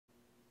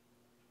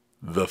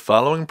The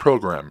following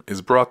program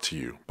is brought to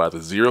you by the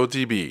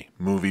 0DB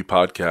Movie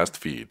Podcast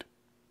feed.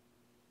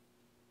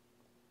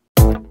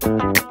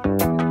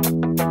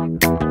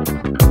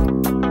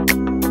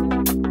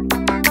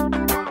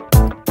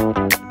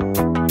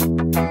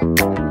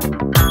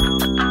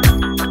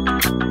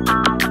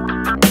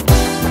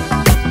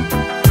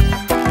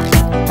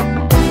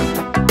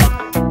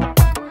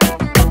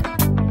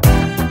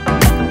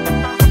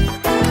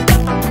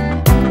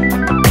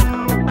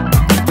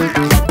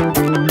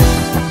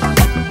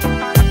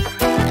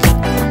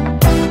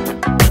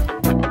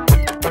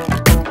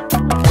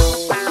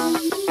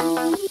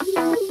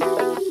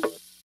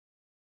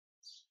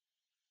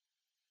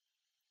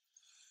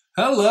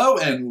 Hello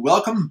and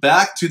welcome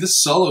back to the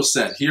solo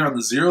set here on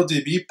the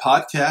 0DB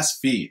podcast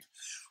feed.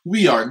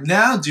 We are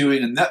now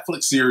doing a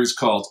Netflix series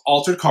called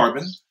Altered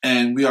Carbon,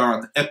 and we are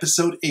on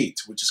episode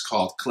 8, which is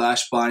called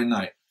Clash by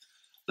Night.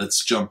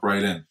 Let's jump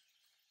right in.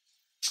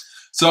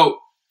 So,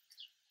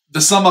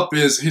 the sum up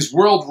is, his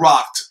world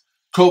rocked.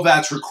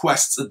 Kovacs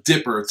requests a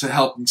dipper to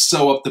help him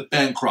sew up the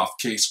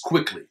Bancroft case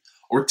quickly.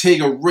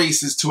 Ortega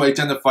races to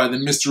identify the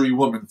mystery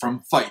woman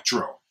from Fight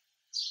Drone.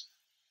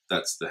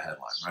 That's the headline,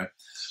 right?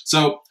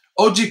 So,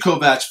 OG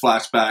Kovacs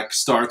flashback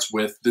starts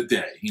with the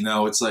day. You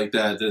know, it's like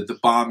that, the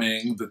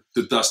bombing,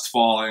 the dust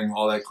falling,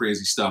 all that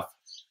crazy stuff.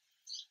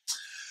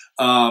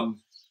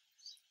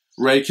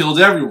 Ray killed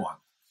everyone.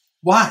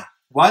 Why?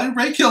 Why did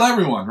Ray kill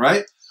everyone,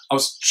 right? I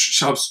was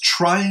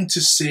trying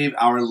to save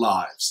our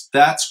lives.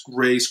 That's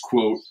Ray's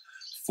quote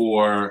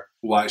for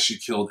why she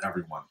killed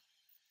everyone.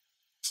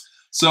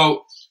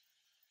 So,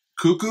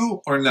 cuckoo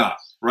or not,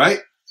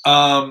 right?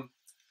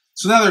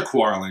 So now they're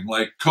quarreling.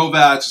 Like,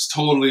 Kovacs is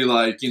totally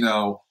like, you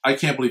know, I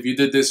can't believe you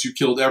did this. You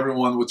killed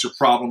everyone. What's your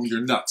problem?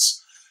 You're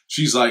nuts.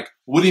 She's like,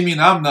 what do you mean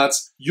I'm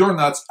nuts? You're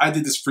nuts. I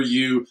did this for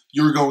you.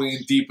 You're going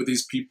in deep with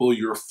these people.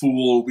 You're a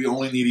fool. We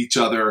only need each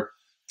other.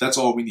 That's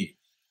all we need.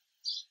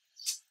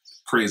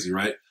 Crazy,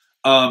 right?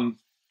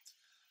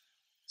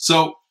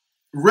 So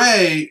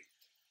Ray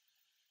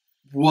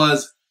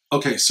was,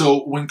 okay, so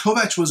when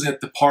Kovacs was at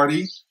the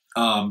party,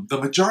 the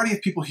majority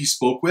of people he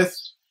spoke with,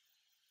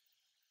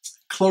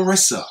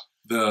 Clarissa,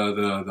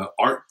 the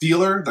art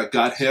dealer that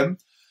got him,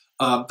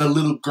 the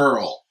little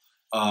girl,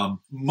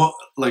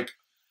 like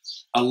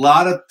a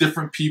lot of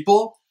different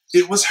people,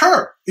 it was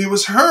her. It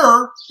was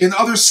her in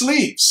other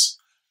sleeves.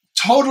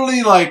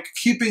 Totally like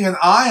keeping an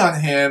eye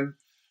on him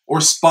or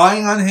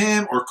spying on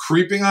him or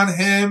creeping on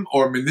him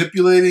or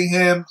manipulating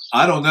him.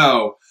 I don't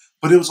know,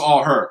 but it was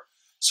all her.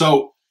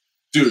 So,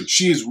 dude,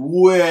 she is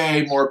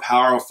way more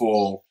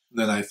powerful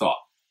than I thought.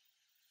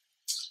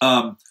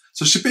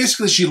 So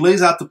she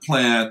lays out the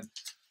plan.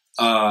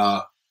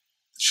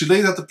 She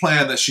lays out the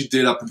plan that she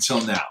did up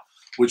until now,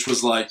 which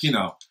was like, you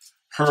know,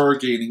 her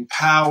gaining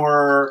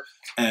power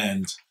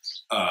and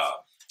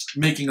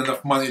making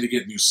enough money to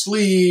get new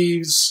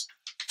sleeves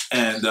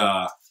and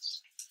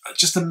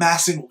just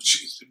amassing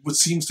what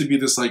seems to be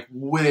this like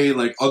way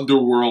like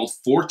underworld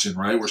fortune,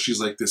 right? Where she's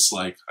like this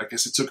like, I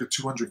guess it took her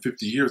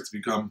 250 years to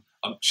become.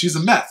 She's a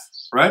meth,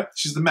 right?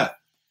 She's the meth.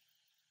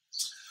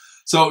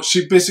 So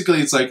she basically,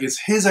 it's like,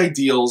 it's his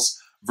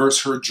ideals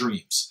versus her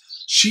dreams.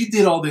 She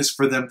did all this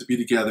for them to be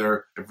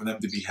together and for them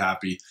to be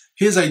happy.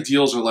 His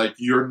ideals are like,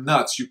 you're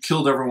nuts. You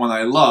killed everyone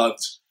I loved.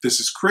 This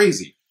is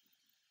crazy.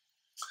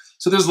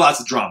 So there's lots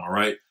of drama,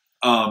 right?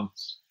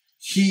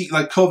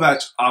 Like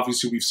Kovacs,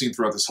 obviously we've seen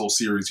throughout this whole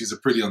series, he's a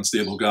pretty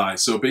unstable guy.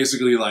 So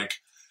basically like,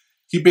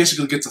 he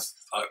basically gets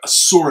a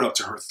sword up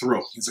to her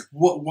throat. He's like,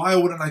 what? Why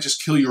wouldn't I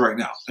just kill you right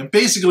now? And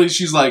basically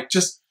she's like,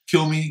 just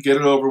kill me, get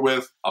it over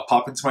with. I'll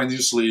pop into my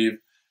new sleeve,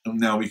 and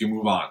now we can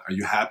move on. Are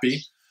you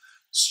happy?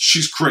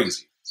 She's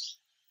crazy.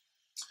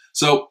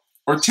 So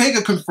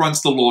Ortega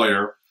confronts the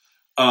lawyer.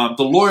 The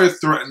lawyer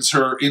threatens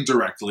her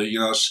indirectly. You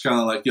know, she's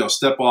kind of like, yo,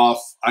 step off.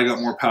 I got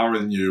more power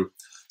than you.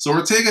 So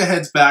Ortega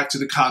heads back to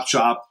the cop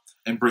shop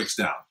and breaks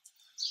down.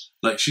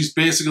 Like, she's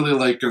basically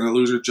like going to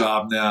lose her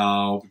job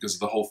now because of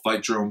the whole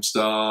Fight Drone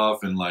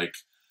stuff and like,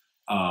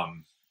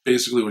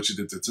 basically what she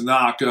did to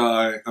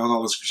Tanaka and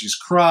all this. She's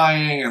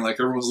crying and like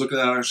everyone's looking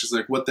at her and she's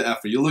like, what the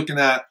F are you looking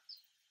at?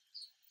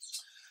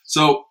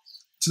 So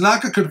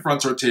Tanaka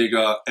confronts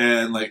Ortega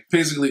and like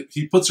basically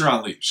he puts her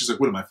on leave. She's like,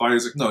 what am I fired?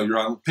 He's like, no, you're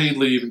on paid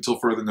leave until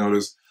further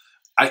notice.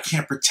 I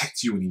can't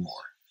protect you anymore.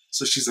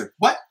 So she's like,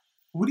 what?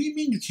 What do you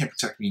mean you can't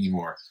protect me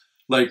anymore?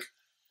 Like,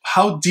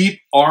 how deep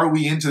are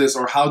we into this,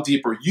 or how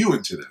deep are you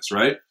into this,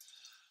 right?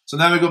 So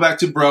now we go back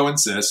to bro and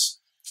sis.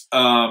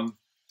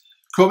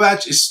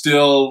 Kovacs is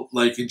still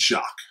like in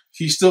shock.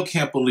 He still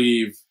can't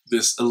believe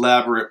this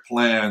elaborate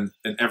plan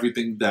and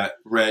everything that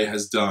Ray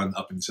has done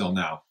up until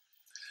now.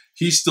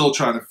 He's still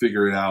trying to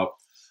figure it out.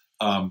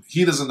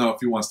 He doesn't know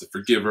if he wants to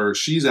forgive her.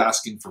 She's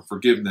asking for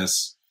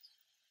forgiveness.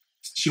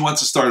 She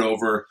wants to start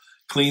over,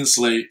 clean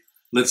slate.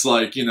 Let's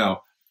like, you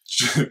know,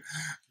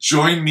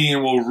 join me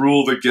and we'll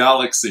rule the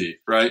galaxy,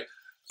 right?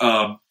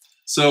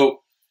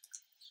 So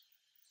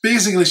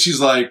basically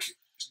she's like,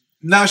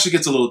 now she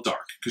gets a little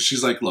dark because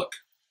she's like, look,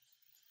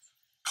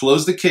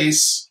 close the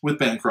case with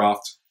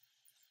Bancroft.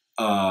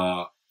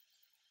 I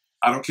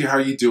don't care how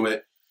you do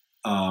it.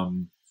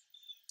 and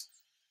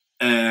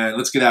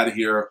let's get out of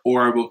here,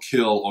 or I will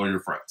kill all your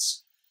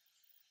friends.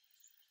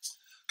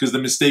 Because the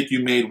mistake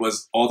you made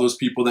was all those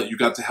people that you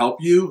got to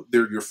help you,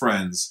 they're your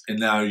friends, and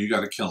now you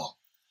got to kill them.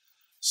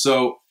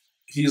 So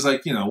he's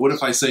like, you know, what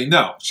if I say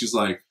no? She's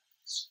like,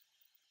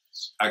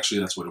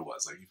 actually, that's what it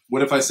was. Like,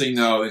 what if I say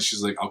no? And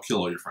she's like, I'll kill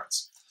all your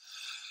friends.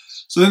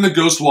 So then the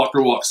Ghost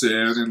Walker walks in,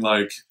 and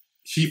like,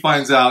 he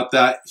finds out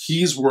that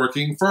he's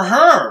working for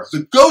her.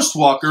 The Ghost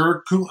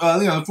Walker,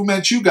 the Fu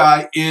Manchu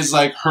guy, is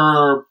like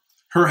her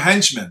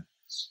henchman.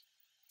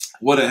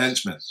 What a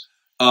henchman.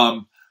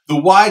 The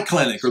Y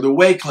Clinic or the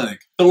Way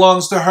Clinic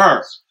belongs to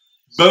her.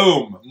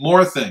 Boom.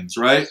 More things,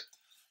 right?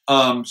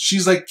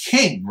 She's like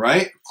king,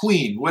 right?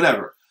 Queen,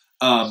 whatever.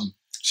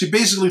 She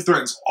basically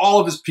threatens all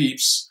of his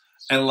peeps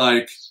and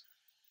like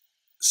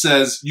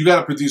says, you got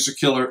to produce a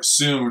killer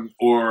soon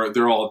or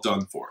they're all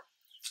done for.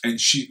 And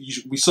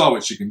we saw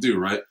what she can do,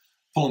 right?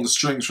 Pulling the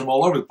strings from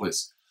all over the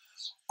place.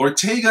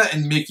 Ortega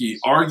and Mickey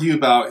argue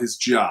about his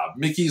job.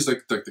 Mickey's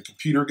like the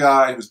computer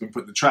guy who's been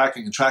putting the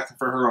tracking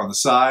for her on the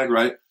side,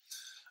 right?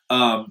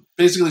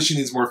 Basically, she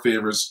needs more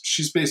favors.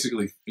 She's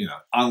basically, you know,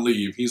 on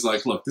leave. He's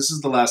like, look, this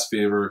is the last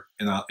favor,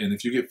 and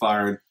if you get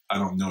fired, I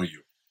don't know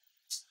you.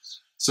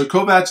 So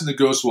Kovacs and the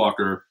Ghost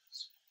Walker,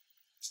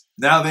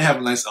 now they have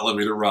a nice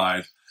elevator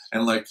ride,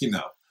 and like, you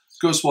know,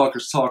 Ghost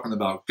Walker's talking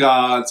about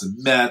gods and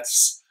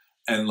Mets,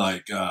 and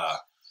like,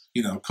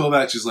 you know,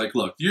 Kovacs is like,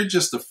 look, you're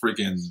just a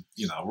freaking,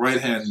 you know,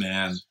 right-hand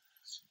man,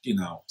 you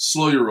know,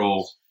 slow your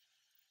roll.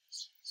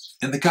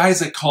 And the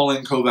guy's like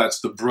calling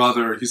Kovacs the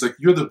brother. He's like,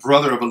 you're the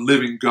brother of a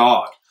living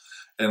god.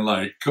 And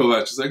like,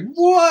 Kovacs is like,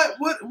 what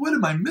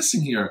am I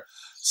missing here?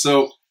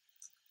 So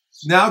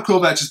now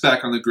Kovacs is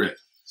back on the grid.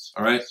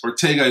 All right,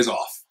 Ortega is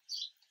off.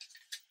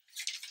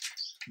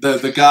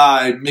 The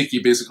guy, Mickey,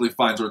 basically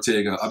finds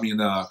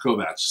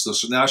Kovacs.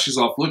 So now she's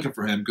off looking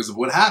for him because of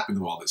what happened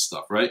to all this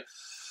stuff, right?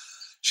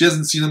 She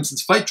hasn't seen him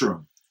since Fight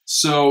Room.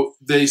 So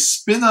they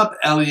spin up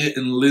Elliot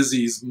and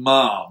Lizzie's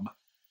mom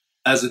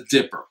as a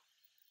dipper.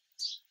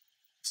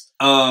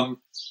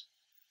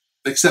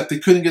 Except they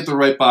couldn't get the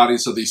right body,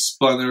 so they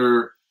spun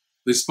her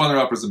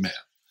up as a man.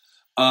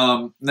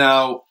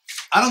 Now,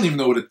 I don't even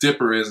know what a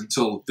dipper is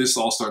until this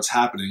all starts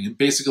happening. And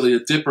basically, a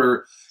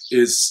dipper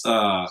is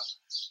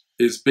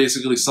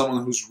basically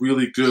someone who's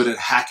really good at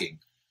hacking,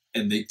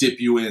 and they dip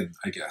you in,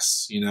 I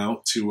guess, you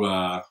know,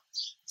 to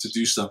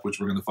do stuff, which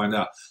we're going to find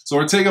out. So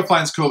Ortega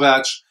finds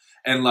Kovacs,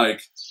 and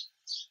like,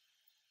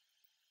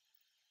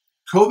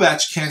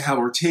 Kovacs can't have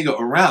Ortega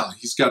around.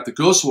 He's got the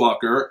Ghost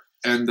Walker,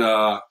 and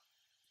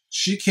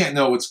she can't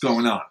know what's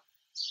going on.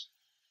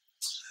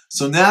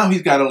 So now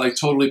he's got to like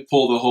totally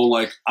pull the whole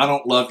like, I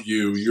don't love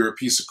you, you're a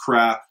piece of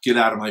crap, get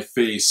out of my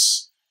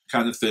face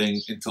kind of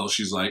thing, until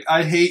she's like,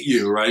 I hate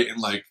you, right? And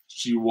like,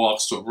 she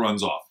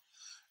runs off.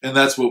 And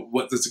that's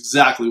that's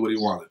exactly what he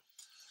wanted.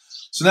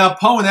 So now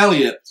Poe and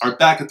Elliot are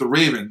back at the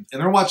Raven,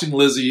 and they're watching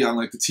Lizzie on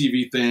like the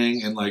TV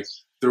thing, and like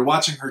they're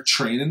watching her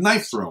train in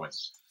knife throwing.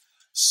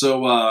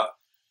 So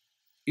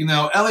you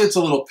know, Elliot's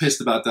a little pissed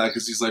about that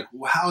because he's like,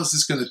 well, how is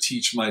this going to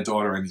teach my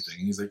daughter anything?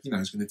 And he's like, you know,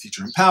 he's going to teach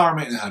her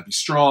empowerment and how to be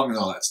strong and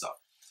all that stuff,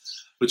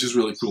 which is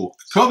really cool.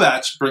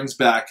 Kovacs brings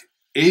back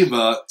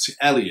Ava to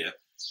Elliot,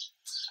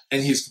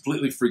 and he's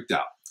completely freaked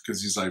out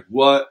because he's like,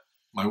 what?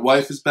 My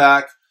wife is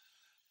back.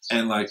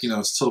 And like, you know,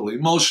 it's totally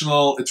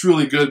emotional. It's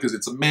really good because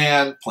it's a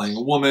man playing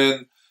a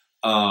woman.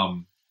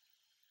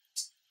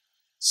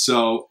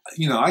 So,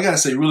 you know, I got to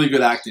say, really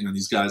good acting on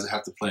these guys that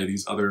have to play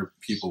these other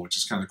people, which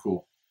is kind of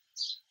cool.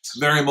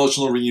 Very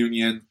emotional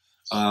reunion.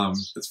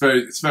 It's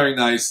very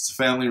nice. It's a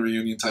family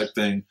reunion type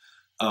thing.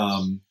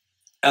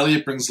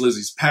 Elliot brings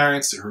Lizzie's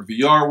parents to her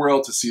VR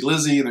world to see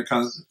Lizzie, and they're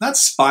kind of not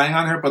spying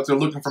on her, but they're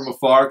looking from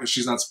afar because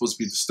she's not supposed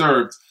to be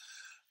disturbed.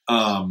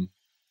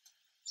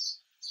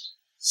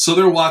 So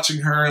they're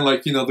watching her, and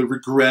like, you know, the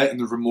regret and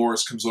the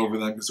remorse comes over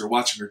them because they're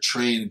watching her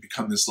train and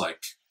become this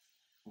like,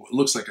 what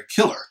looks like a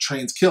killer,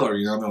 trained killer,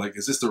 you know, and they're like,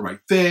 is this the right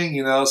thing,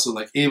 you know? So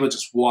like Ava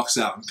just walks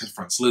out and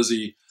confronts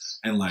Lizzie,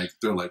 and like,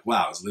 they're like,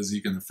 wow, is Lizzie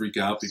going to freak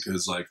out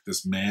because like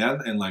this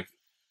man? And like,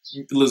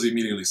 Lizzie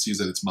immediately sees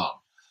that it's mom.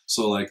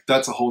 So like,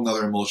 that's a whole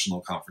nother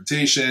emotional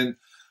confrontation.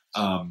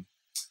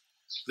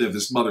 They have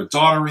this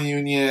mother-daughter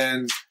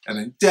reunion, and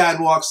then dad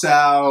walks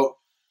out.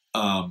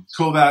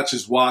 Kovacs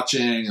is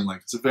watching, and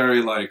like, it's a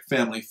very like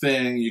family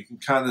thing. You can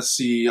kind of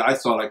see, I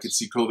thought I could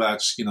see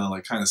Kovacs, you know,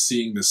 like kind of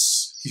seeing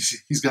this,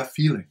 he's got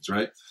feelings,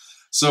 right?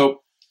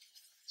 So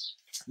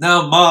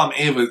now mom,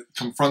 Ava,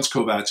 confronts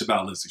Kovacs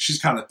about Lizzie. She's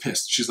kind of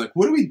pissed. She's like,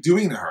 what are we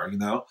doing to her, you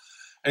know?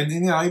 And,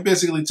 you know, he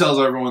basically tells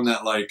everyone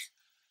that like,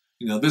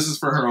 you know, this is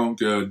for her own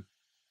good.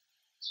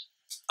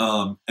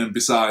 And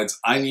besides,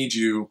 I need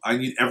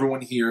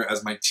everyone here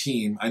as my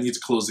team. I need to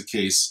close the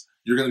case.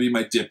 You're going to be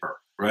my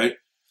dipper, right?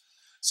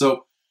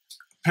 So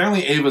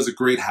apparently Ava's a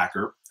great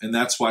hacker, and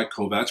that's why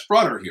Kovacs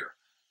brought her here.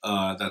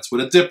 That's what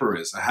a dipper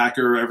is, a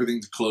hacker,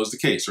 everything to close the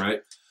case,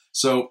 right?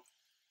 So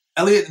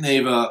Elliot and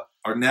Ava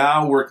are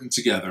now working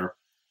together,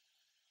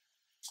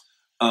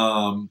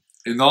 and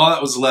all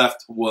that was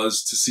left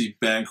was to see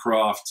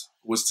Bancroft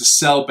was to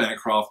sell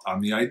Bancroft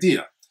on the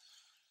idea.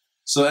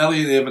 So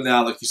Elliot and Ava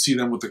now, like you see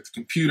them with the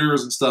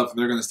computers and stuff, and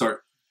they're going to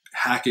start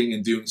hacking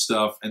and doing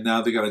stuff, and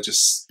now they got to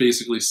just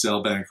basically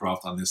sell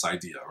Bancroft on this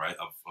idea, right,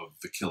 of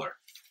the killer.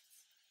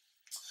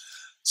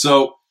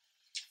 So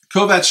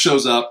Kovacs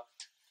shows up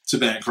to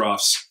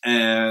Bancroft's,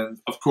 and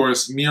of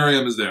course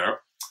Miriam is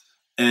there,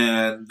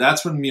 and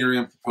that's when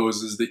Miriam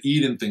proposes the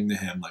Eden thing to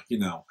him, like,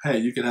 hey,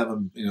 you can have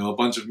a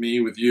bunch of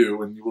me with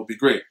you, and you will be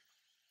great.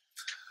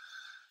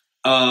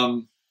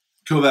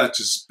 Kovacs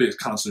is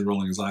constantly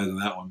rolling his eyes on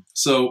that one.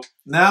 So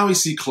now we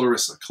see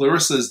Clarissa.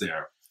 Clarissa is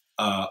there.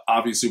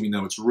 Obviously, we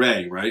know it's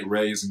Ray, right?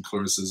 Ray is in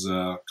Clarissa's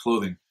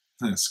clothing,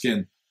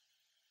 skin.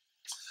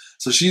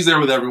 So she's there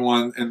with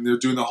everyone, and they're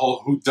doing the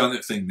whole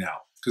whodunit thing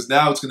now, because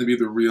now it's going to be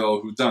the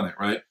real whodunit,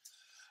 right?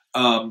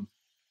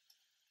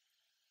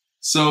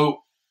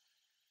 So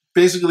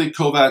basically,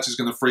 Kovacs is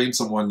going to frame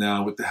someone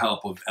now with the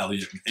help of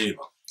Elliot and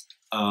Ava.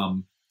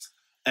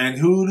 And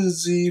who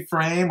does he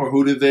frame, or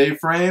who did they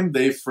frame?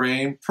 They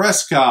frame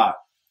Prescott.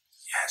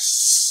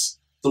 Yes.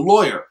 The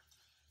lawyer.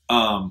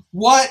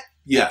 What?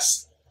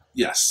 Yes.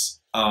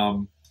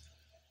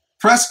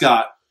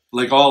 Prescott,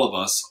 like all of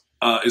us,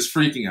 is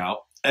freaking out,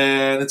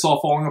 and it's all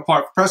falling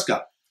apart for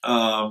Prescott.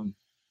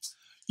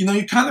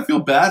 You kind of feel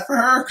bad for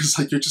her, because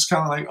you're just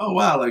kind of like, oh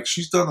wow,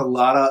 she's done a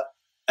lot of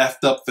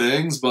effed up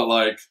things, but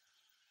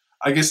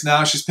I guess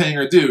now she's paying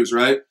her dues,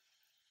 right?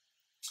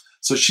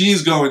 So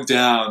she's going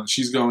down.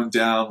 She's going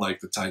down like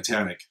the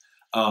Titanic.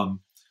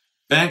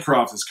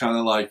 Bancroft is kind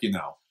of like,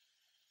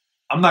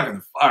 I'm not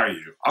going to fire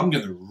you. I'm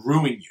going to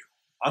ruin you.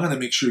 I'm going to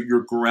make sure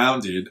you're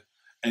grounded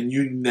and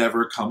you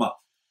never come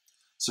up.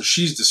 So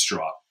she's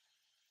distraught.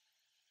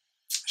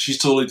 She's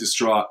totally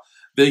distraught.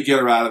 They get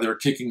her out of there,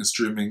 kicking and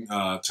screaming.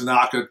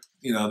 Tanaka,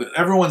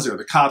 everyone's there.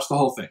 The cops, the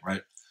whole thing,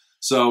 right?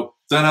 So,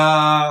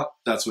 ta-da!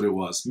 That's what it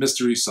was.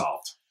 Mystery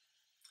solved.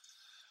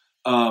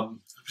 We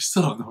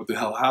still don't know what the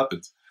hell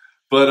happened.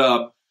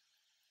 But,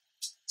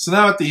 so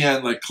now at the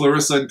end,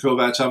 Clarissa and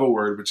Kovacs have a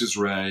word, which is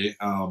Ray.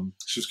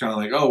 She was kind of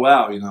like, oh,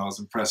 wow, I was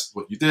impressed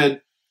with what you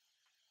did.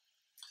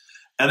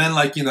 And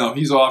then,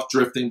 he's off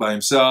drifting by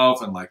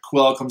himself, and,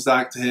 Quill comes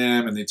back to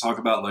him, and they talk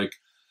about,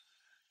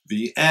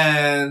 the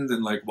end,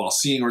 and, while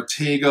seeing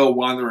Ortega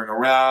wandering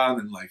around,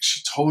 and,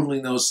 she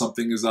totally knows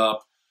something is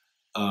up.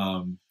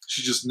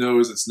 She just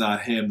knows it's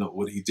not him,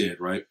 what he did,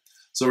 right?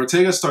 So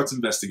Ortega starts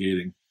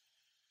investigating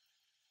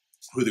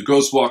who the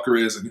Ghost Walker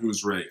is and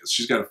who's Ray is.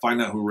 She's got to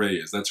find out who Ray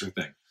is. That's her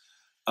thing.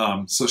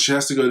 So she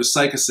has to go to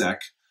Psychosec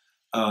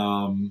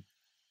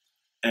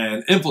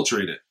and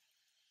infiltrate it.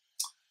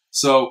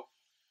 So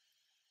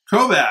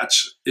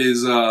Kovacs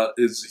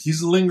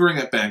he's lingering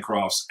at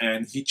Bancroft's,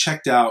 and he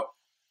checked out,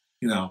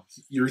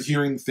 you're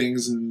hearing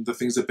things and the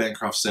things that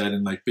Bancroft said,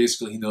 and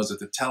basically he knows that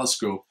the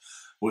telescope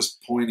was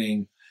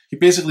pointing. He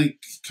basically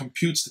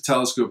computes the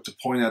telescope to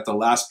point at the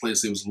last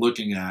place he was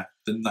looking at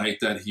the night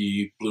that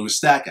he blew his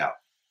stack out.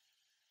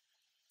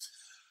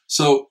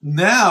 So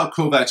now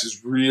Kovacs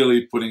is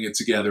really putting it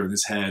together in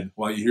his head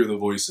while you hear the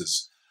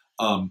voices.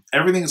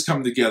 Everything is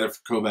coming together for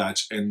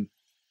Kovacs, and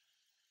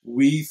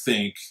we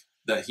think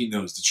that he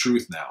knows the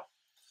truth now.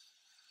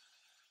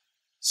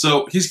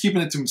 So he's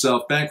keeping it to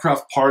himself.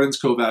 Bancroft pardons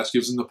Kovacs,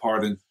 gives him the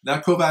pardon. Now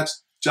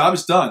Kovacs' job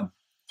is done.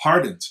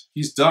 Pardoned.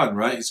 He's done,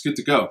 right? He's good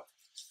to go.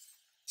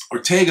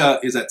 Ortega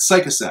is at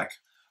Psychosec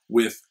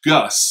with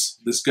Gus,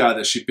 this guy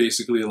that she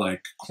basically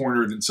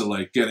cornered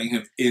into getting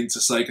him into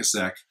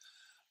Psychosec.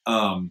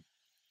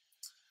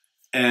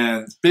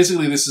 And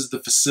basically this is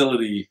the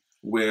facility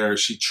where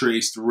she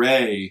traced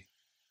Ray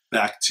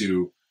back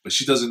to, but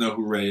she doesn't know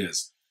who Ray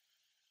is.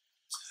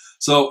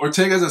 So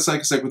Ortega's at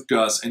Psychosec with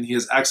Gus, and he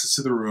has access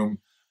to the room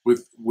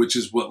which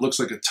is what looks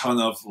like a ton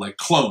of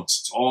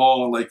clones. It's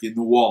all in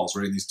the walls,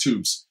 right, in these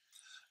tubes.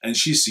 And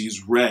she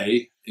sees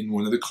Ray in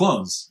one of the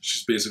clones.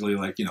 She's basically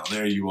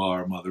there you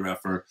are, mother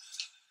effer.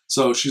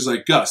 So she's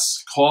like,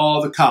 Gus,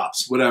 call the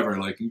cops, whatever.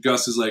 And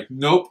Gus is like,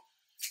 nope.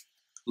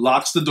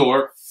 Locks the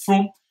door.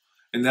 Boom.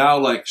 And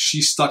now,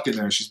 she's stuck in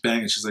there. She's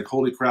banging. She's like,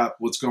 holy crap,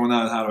 what's going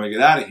on? How do I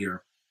get out of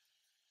here?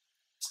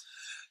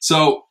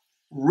 So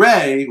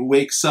Ray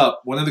wakes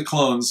up. One of the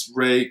clones,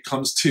 Ray,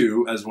 comes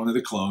to as one of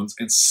the clones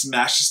and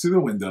smashes through the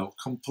window,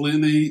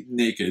 completely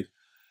naked,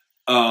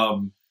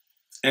 and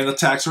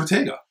attacks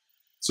Ortega.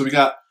 So we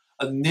got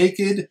a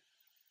naked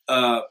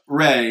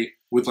Ray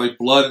with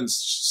blood and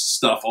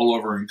stuff all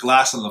over and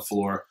glass on the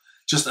floor,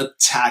 just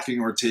attacking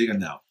Ortega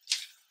now.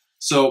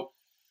 So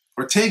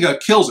Ortega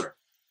kills her,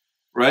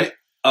 right?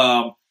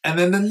 And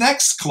then the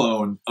next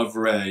clone of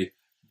Ray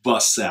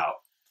busts out.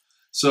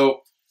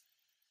 So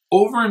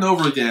over and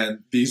over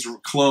again, these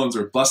clones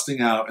are busting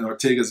out, and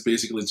Ortega's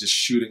basically just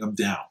shooting them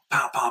down.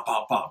 Pow, pow,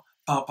 pow, pow,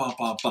 pow, pow,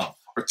 pow, pow.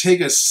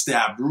 Ortega's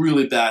stabbed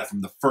really bad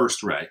from the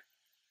first Ray.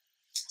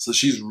 So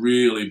she's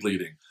really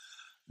bleeding.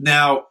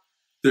 Now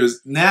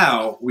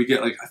we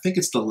get I think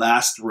it's the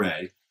last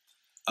Ray.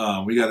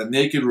 We got a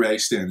naked Ray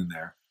standing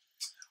there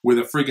with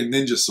a friggin'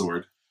 ninja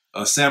sword,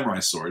 a samurai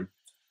sword,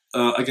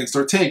 against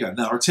Ortega.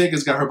 Now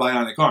Ortega's got her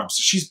bionic arm,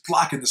 so she's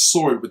blocking the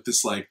sword with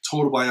this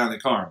total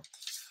bionic arm.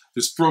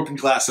 There's broken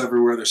glass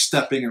everywhere. They're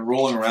stepping and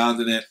rolling around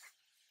in it.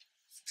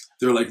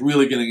 They're like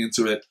really getting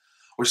into it.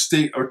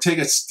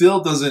 Ortega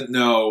still doesn't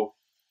know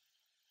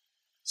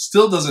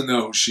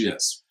who she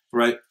is,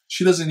 right?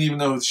 She doesn't even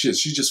know who she is.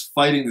 She's just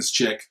fighting this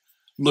chick,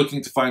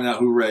 looking to find out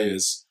who Ray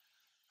is.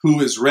 Who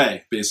is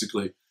Ray,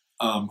 basically,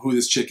 who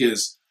this chick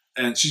is.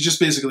 And she just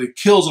basically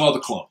kills all the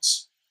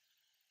clones.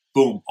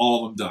 Boom,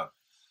 all of them done.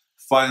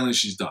 Finally,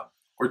 she's done.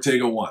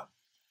 Ortega won.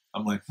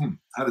 I'm like,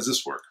 how does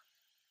this work?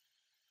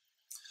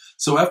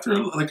 So after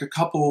like a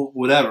couple,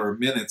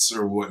 minutes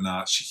or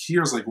whatnot, she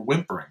hears like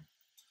whimpering.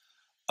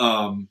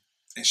 And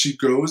she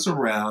goes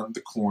around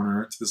the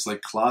corner to this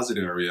like closet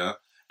area,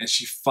 and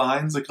she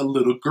finds like a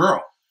little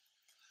girl.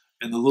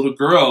 And the little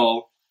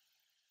girl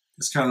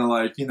is kind of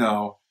like,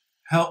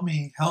 help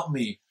me, help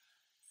me.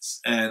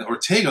 And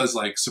Ortega's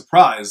like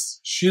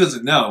surprised. She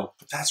doesn't know,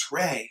 but that's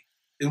Ray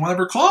in one of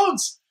her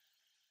clones.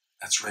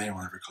 That's Ray in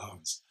one of her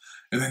clones.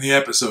 And then the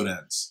episode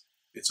ends.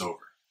 It's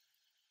over.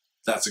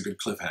 That's a good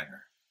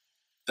cliffhanger.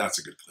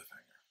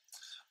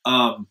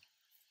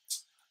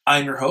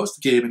 I'm your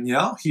host, Gabe and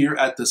Yell, here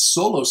at the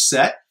solo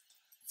set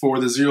for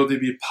the Zero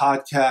DB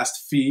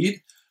podcast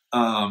feed.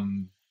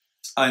 I'm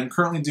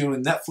currently doing a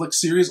Netflix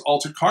series,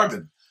 Altered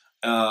Carbon.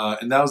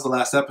 And that was the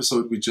last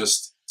episode we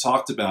just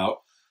talked about.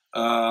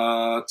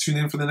 Tune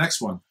in for the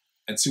next one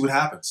and see what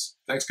happens.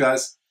 Thanks,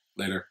 guys.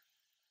 Later.